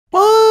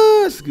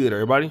What's good,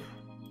 everybody?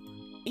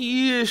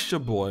 It's your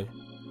boy,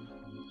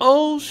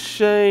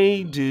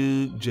 O'Shea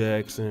Duke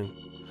Jackson,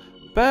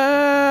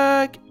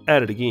 back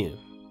at it again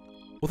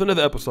with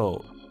another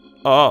episode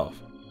of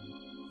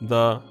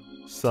the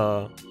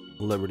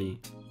Celebrity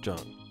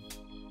Junk.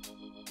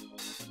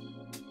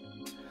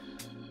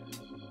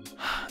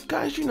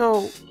 Guys, you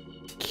know,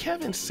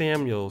 Kevin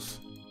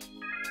Samuels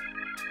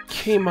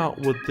came out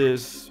with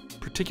this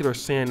particular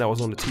saying that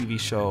was on the TV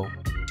show.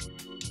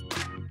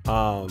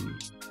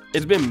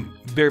 It's been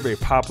very, very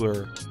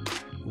popular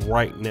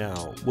right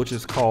now, which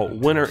is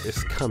called "Winter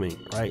is Coming,"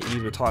 right?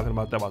 He's been talking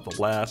about that about the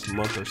last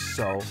month or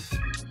so.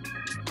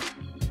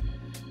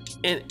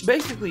 And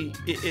basically,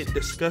 it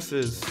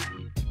discusses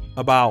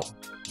about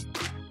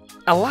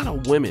a lot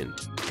of women,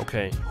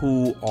 okay,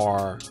 who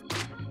are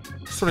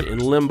sort of in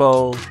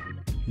limbo,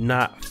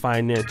 not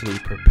financially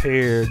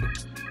prepared,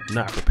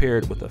 not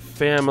prepared with a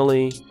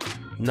family,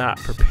 not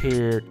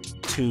prepared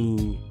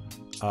to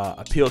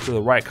appeal to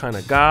the right kind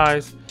of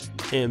guys.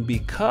 And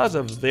because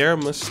of their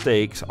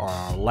mistakes or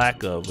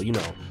lack of, you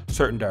know,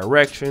 certain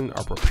direction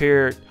or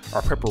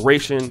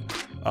preparation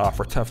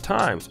for tough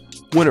times,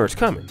 winter is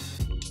coming.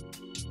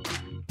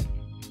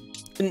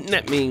 And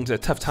that means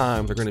that tough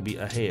times are going to be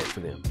ahead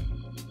for them.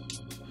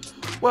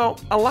 Well,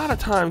 a lot of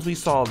times we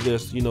saw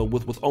this, you know,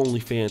 with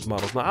OnlyFans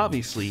models. Now,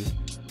 obviously,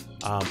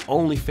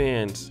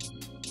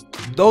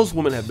 OnlyFans, those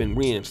women have been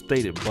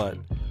reinstated, but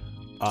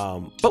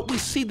we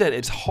see that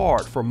it's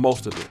hard for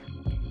most of them.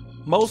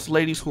 Most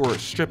ladies who are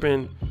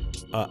stripping,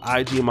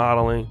 IG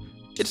modeling,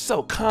 it's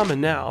so common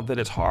now that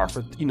it's hard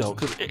for, you know,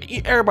 because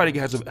everybody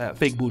has a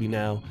fake booty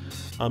now.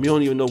 You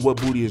don't even know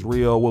what booty is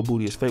real, what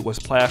booty is fake, what's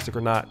plastic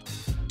or not.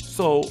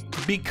 So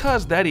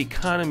because that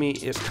economy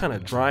is kind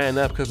of drying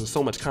up because of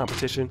so much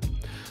competition,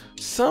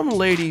 some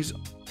ladies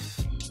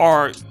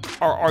are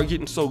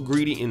getting so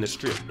greedy in these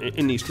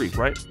streets,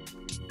 right?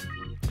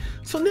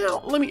 So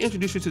now let me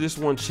introduce you to this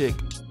one chick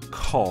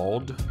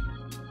called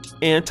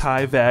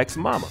Anti-Vax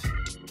Mama,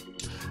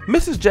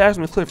 Mrs.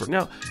 Jasmine Clifford.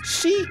 Now,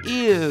 she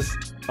is,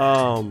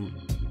 you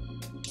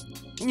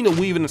know,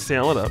 weaving and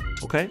sailing up,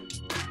 okay?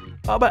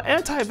 But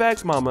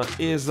Anti-Vax Mama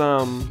is,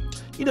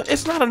 you know,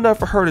 it's not enough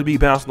for her to be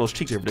bouncing those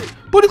cheeks every day.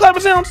 Booty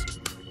clapping sounds.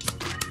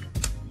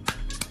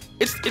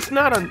 It's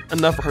not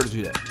enough for her to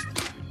do that.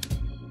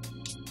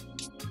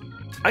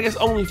 I guess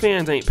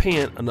OnlyFans ain't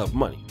paying enough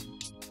money.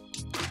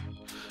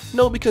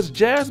 No, because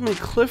Jasmine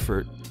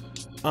Clifford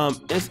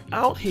is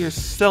out here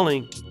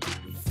selling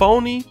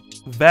phony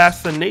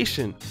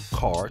vaccination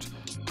cards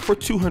for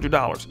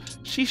 $200.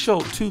 She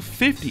showed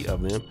 250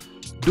 of them.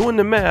 Doing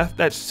the math,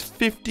 that's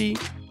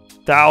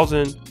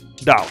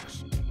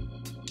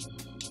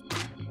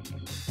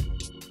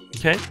 $50,000.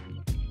 Okay?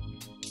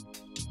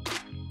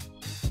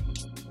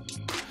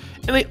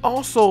 And they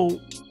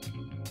also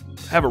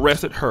have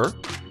arrested her,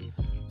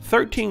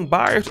 13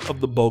 buyers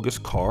of the bogus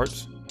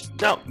cards.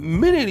 Now,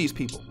 many of these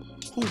people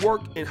who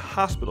work in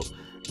hospitals.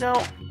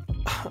 Now,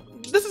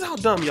 this is how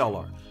dumb y'all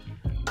are.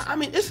 I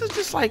mean, this is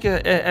just like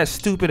as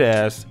stupid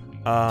as,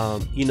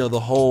 you know, the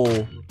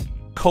whole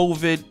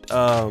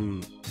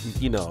COVID,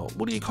 you know,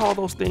 what do you call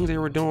those things they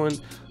were doing?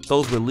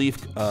 Those relief,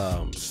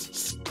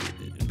 those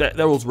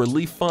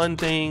relief fund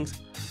things,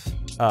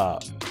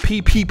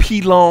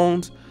 PPP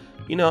loans,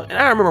 you know. And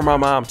I remember my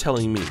mom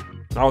telling me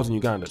when I was in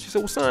Uganda, she said,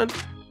 well, son,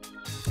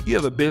 you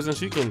have a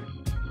business, you can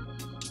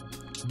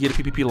get a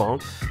PPP loan.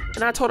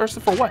 And I told her, I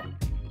said, for what?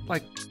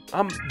 Like,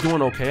 I'm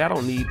doing okay. I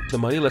don't need the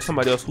money. Let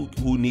somebody else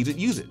who needs it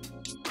use it.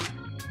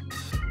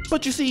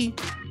 But you see,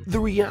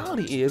 the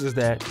reality is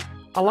that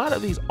a lot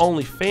of these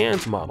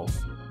OnlyFans models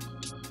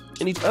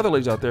and these other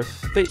ladies out there,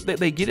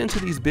 they get into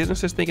these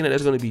businesses thinking that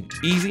it's going to be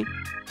easy,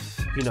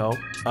 you know,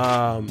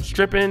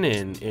 stripping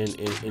and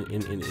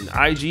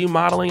IG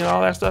modeling and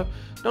all that stuff.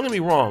 Don't get me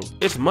wrong,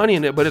 it's money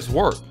in it, but it's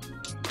work.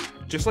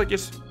 Just like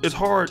it's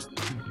hard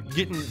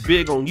getting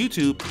big on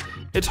YouTube,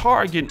 it's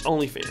hard getting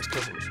OnlyFans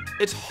customers.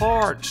 It's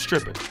hard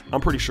stripping,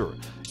 I'm pretty sure.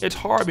 It's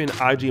hard being an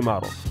IG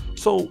model.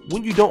 So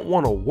when you don't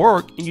want to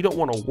work and you don't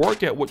want to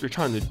work at what you're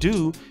trying to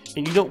do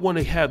and you don't want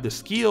to have the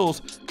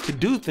skills to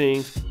do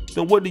things,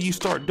 then what do you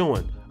start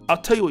doing? I'll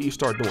tell you what you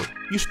start doing.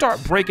 You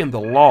start breaking the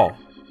law,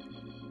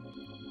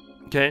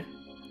 okay?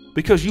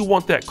 Because you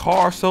want that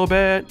car so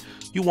bad,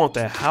 you want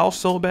that house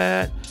so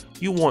bad,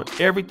 you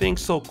want everything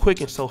so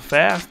quick and so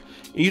fast,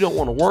 and you don't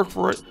want to work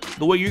for it.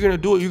 The way you're going to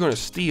do it, you're going to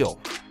steal.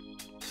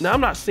 Now,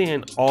 I'm not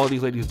saying all of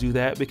these ladies do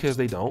that, because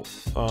they don't.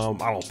 I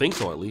don't think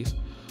so, at least.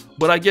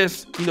 But I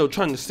guess, you know,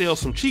 trying to sell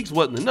some cheeks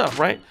wasn't enough,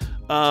 right?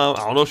 I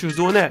don't know if she was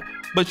doing that.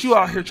 But you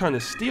out here trying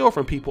to steal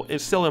from people and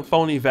selling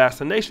phony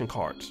vaccination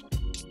cards.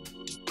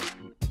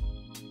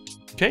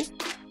 Okay?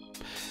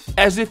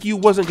 As if you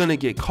wasn't going to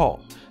get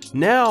caught.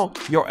 Now,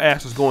 your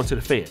ass is going to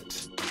the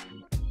feds.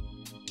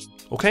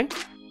 Okay?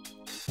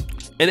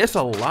 And it's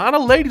a lot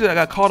of ladies that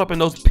got caught up in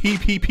those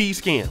PPP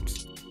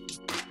scams.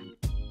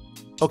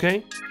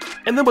 Okay?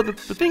 And then, but the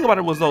thing about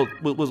it was, though,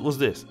 was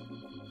this.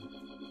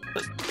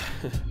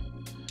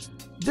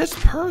 This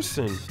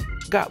person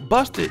got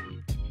busted.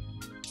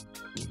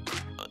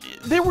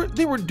 They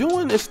were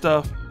doing this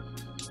stuff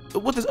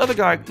with this other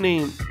guy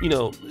named,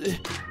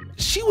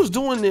 she was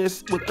doing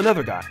this with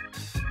another guy,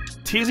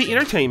 TZ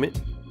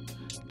Entertainment.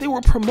 They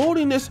were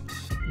promoting this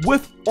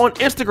on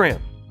Instagram,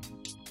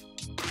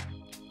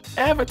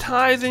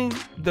 advertising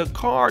the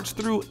cards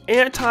through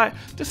this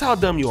is how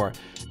dumb you are,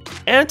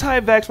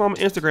 anti-vax mama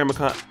Instagram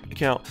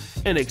account,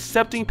 and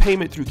accepting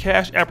payment through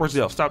Cash App or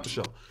Zelle. Stop the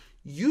show.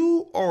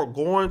 You are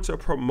going to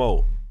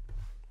promote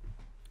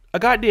a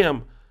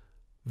goddamn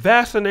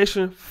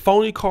vaccination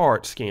phony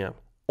card scam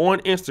on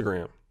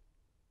Instagram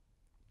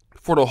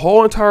for the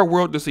whole entire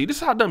world to see. This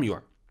is how dumb you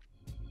are.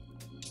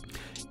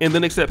 And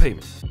then accept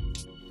payment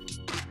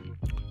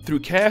through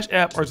Cash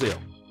App or Zelle.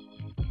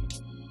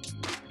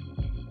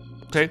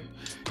 Okay?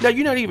 Now,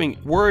 you're not even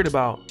worried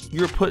about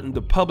you're putting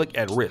the public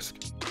at risk.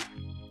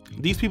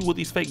 These people with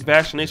these fake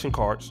vaccination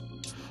cards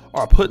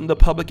are putting the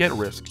public at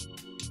risk.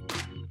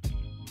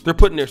 They're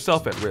putting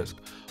themselves at risk.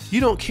 You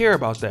don't care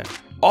about that.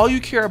 All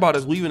you care about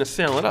is weaving and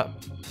selling it up.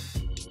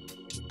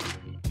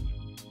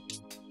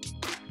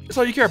 That's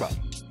all you care about.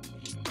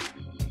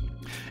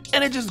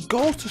 And it just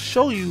goes to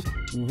show you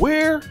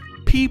where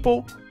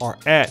people are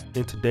at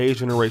in today's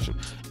generation.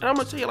 And I'm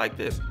going to tell you like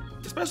this,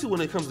 especially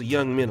when it comes to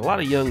young men. A lot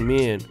of young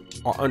men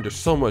are under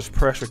so much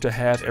pressure to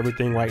have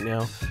everything right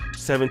now.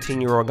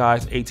 17-year-old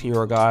guys,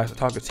 18-year-old guys. I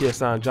talked to T.S.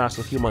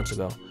 Johnson a few months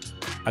ago.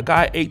 A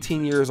guy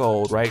 18 years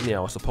old right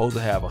now is supposed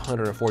to have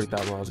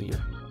 $140,000 a year.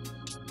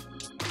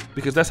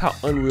 Because that's how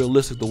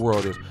unrealistic the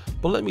world is.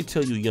 But let me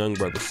tell you, young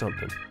brother,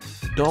 something.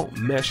 Don't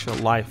mess your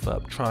life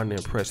up trying to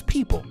impress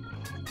people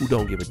who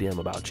don't give a damn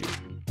about you.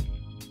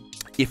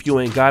 If you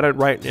ain't got it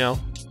right now,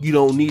 you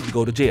don't need to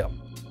go to jail.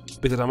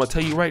 Because I'm going to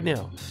tell you right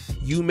now,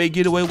 you may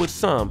get away with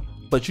some,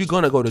 but you're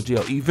going to go to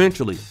jail.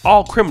 Eventually,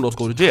 all criminals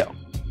go to jail.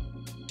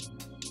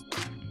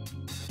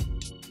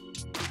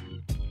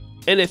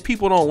 And if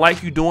people don't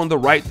like you doing the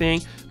right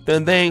thing,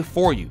 then they ain't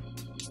for you.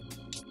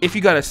 If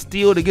you got to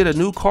steal to get a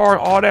new car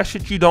and all that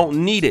shit, you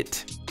don't need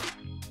it.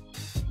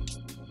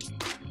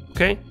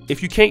 Okay?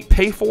 If you can't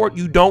pay for it,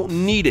 you don't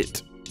need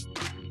it.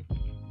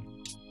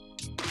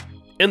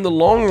 In the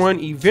long run,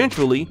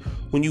 eventually,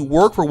 when you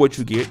work for what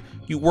you get,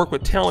 you work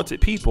with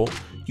talented people,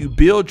 you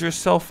build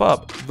yourself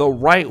up the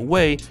right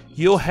way,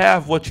 you'll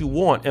have what you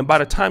want. And by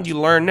the time you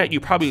learn that, you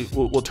probably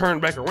will turn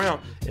back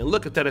around and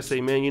look at that and say,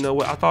 man, you know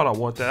what? I thought I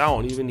want that. I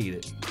don't even need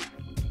it.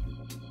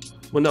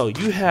 Well, no,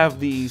 you have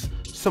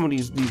some of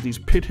these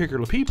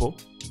particular people,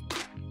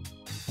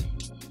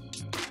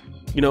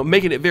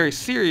 making it very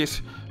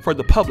serious for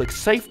the public's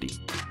safety.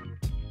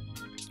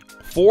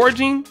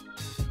 Forging,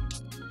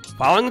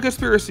 following a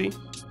conspiracy,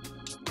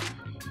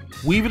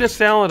 weaving and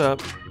selling it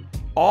up,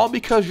 all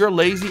because your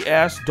lazy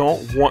ass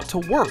don't want to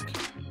work.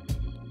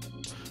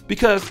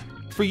 Because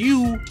for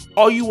you,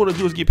 all you want to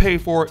do is get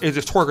paid for is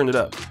just twerking it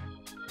up.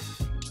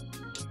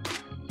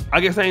 I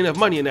guess there ain't enough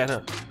money in that,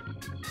 huh?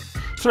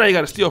 So now you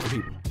got to steal from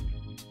people.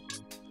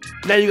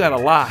 Now you got to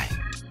lie.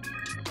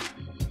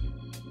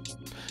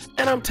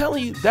 And I'm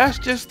telling you, that's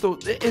just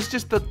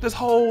this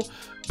whole,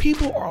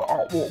 people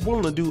are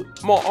willing to do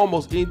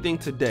almost anything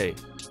today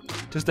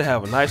just to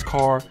have a nice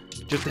car,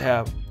 just to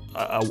have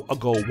a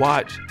gold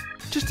watch,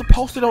 just to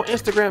post it on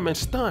Instagram and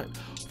stunt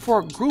for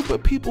a group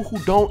of people who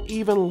don't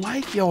even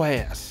like your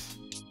ass.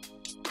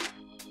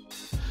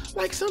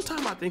 Like,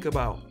 sometimes I think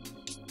about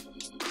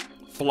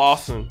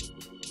flossing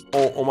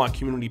on my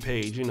community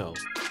page,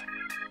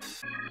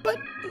 But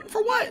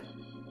for what?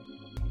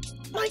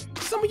 Like,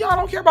 some of y'all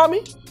don't care about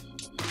me.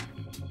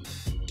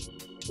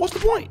 What's the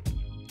point?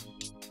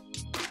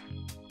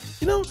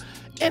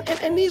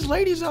 And these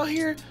ladies out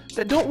here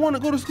that don't want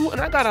to go to school,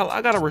 and I got a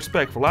lot of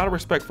respect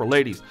for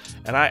ladies,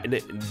 and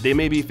they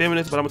may be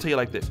feminists, but I'm gonna tell you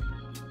like this: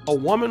 a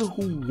woman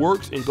who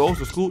works and goes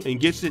to school and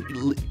gets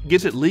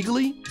it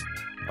legally,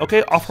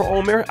 okay, off her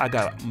own merit, I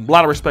got a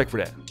lot of respect for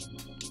that.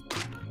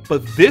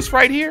 But this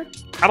right here,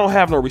 I don't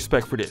have no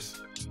respect for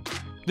this.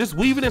 This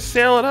weaving and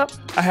selling up,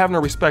 I have no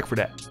respect for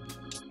that.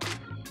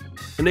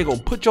 And they're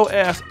gonna put your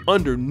ass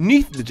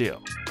underneath the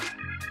jail.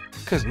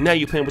 Because now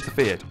you're paying with the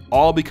feds.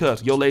 All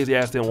because your lazy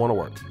ass didn't want to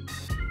work.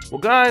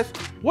 Well, guys,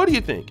 what do you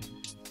think?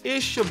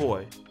 It's your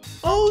boy,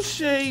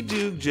 O'Shea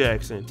Duke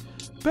Jackson,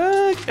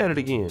 back at it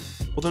again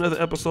with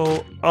another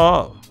episode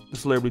of The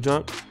Celebrity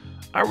Junk.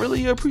 I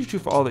really appreciate you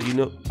for all that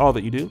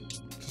you do.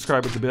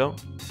 Subscribe, hit the bell,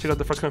 check out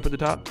the first comment at the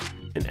top.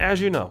 And as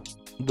you know,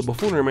 the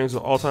buffoonery remains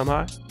at an all-time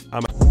high.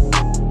 I'm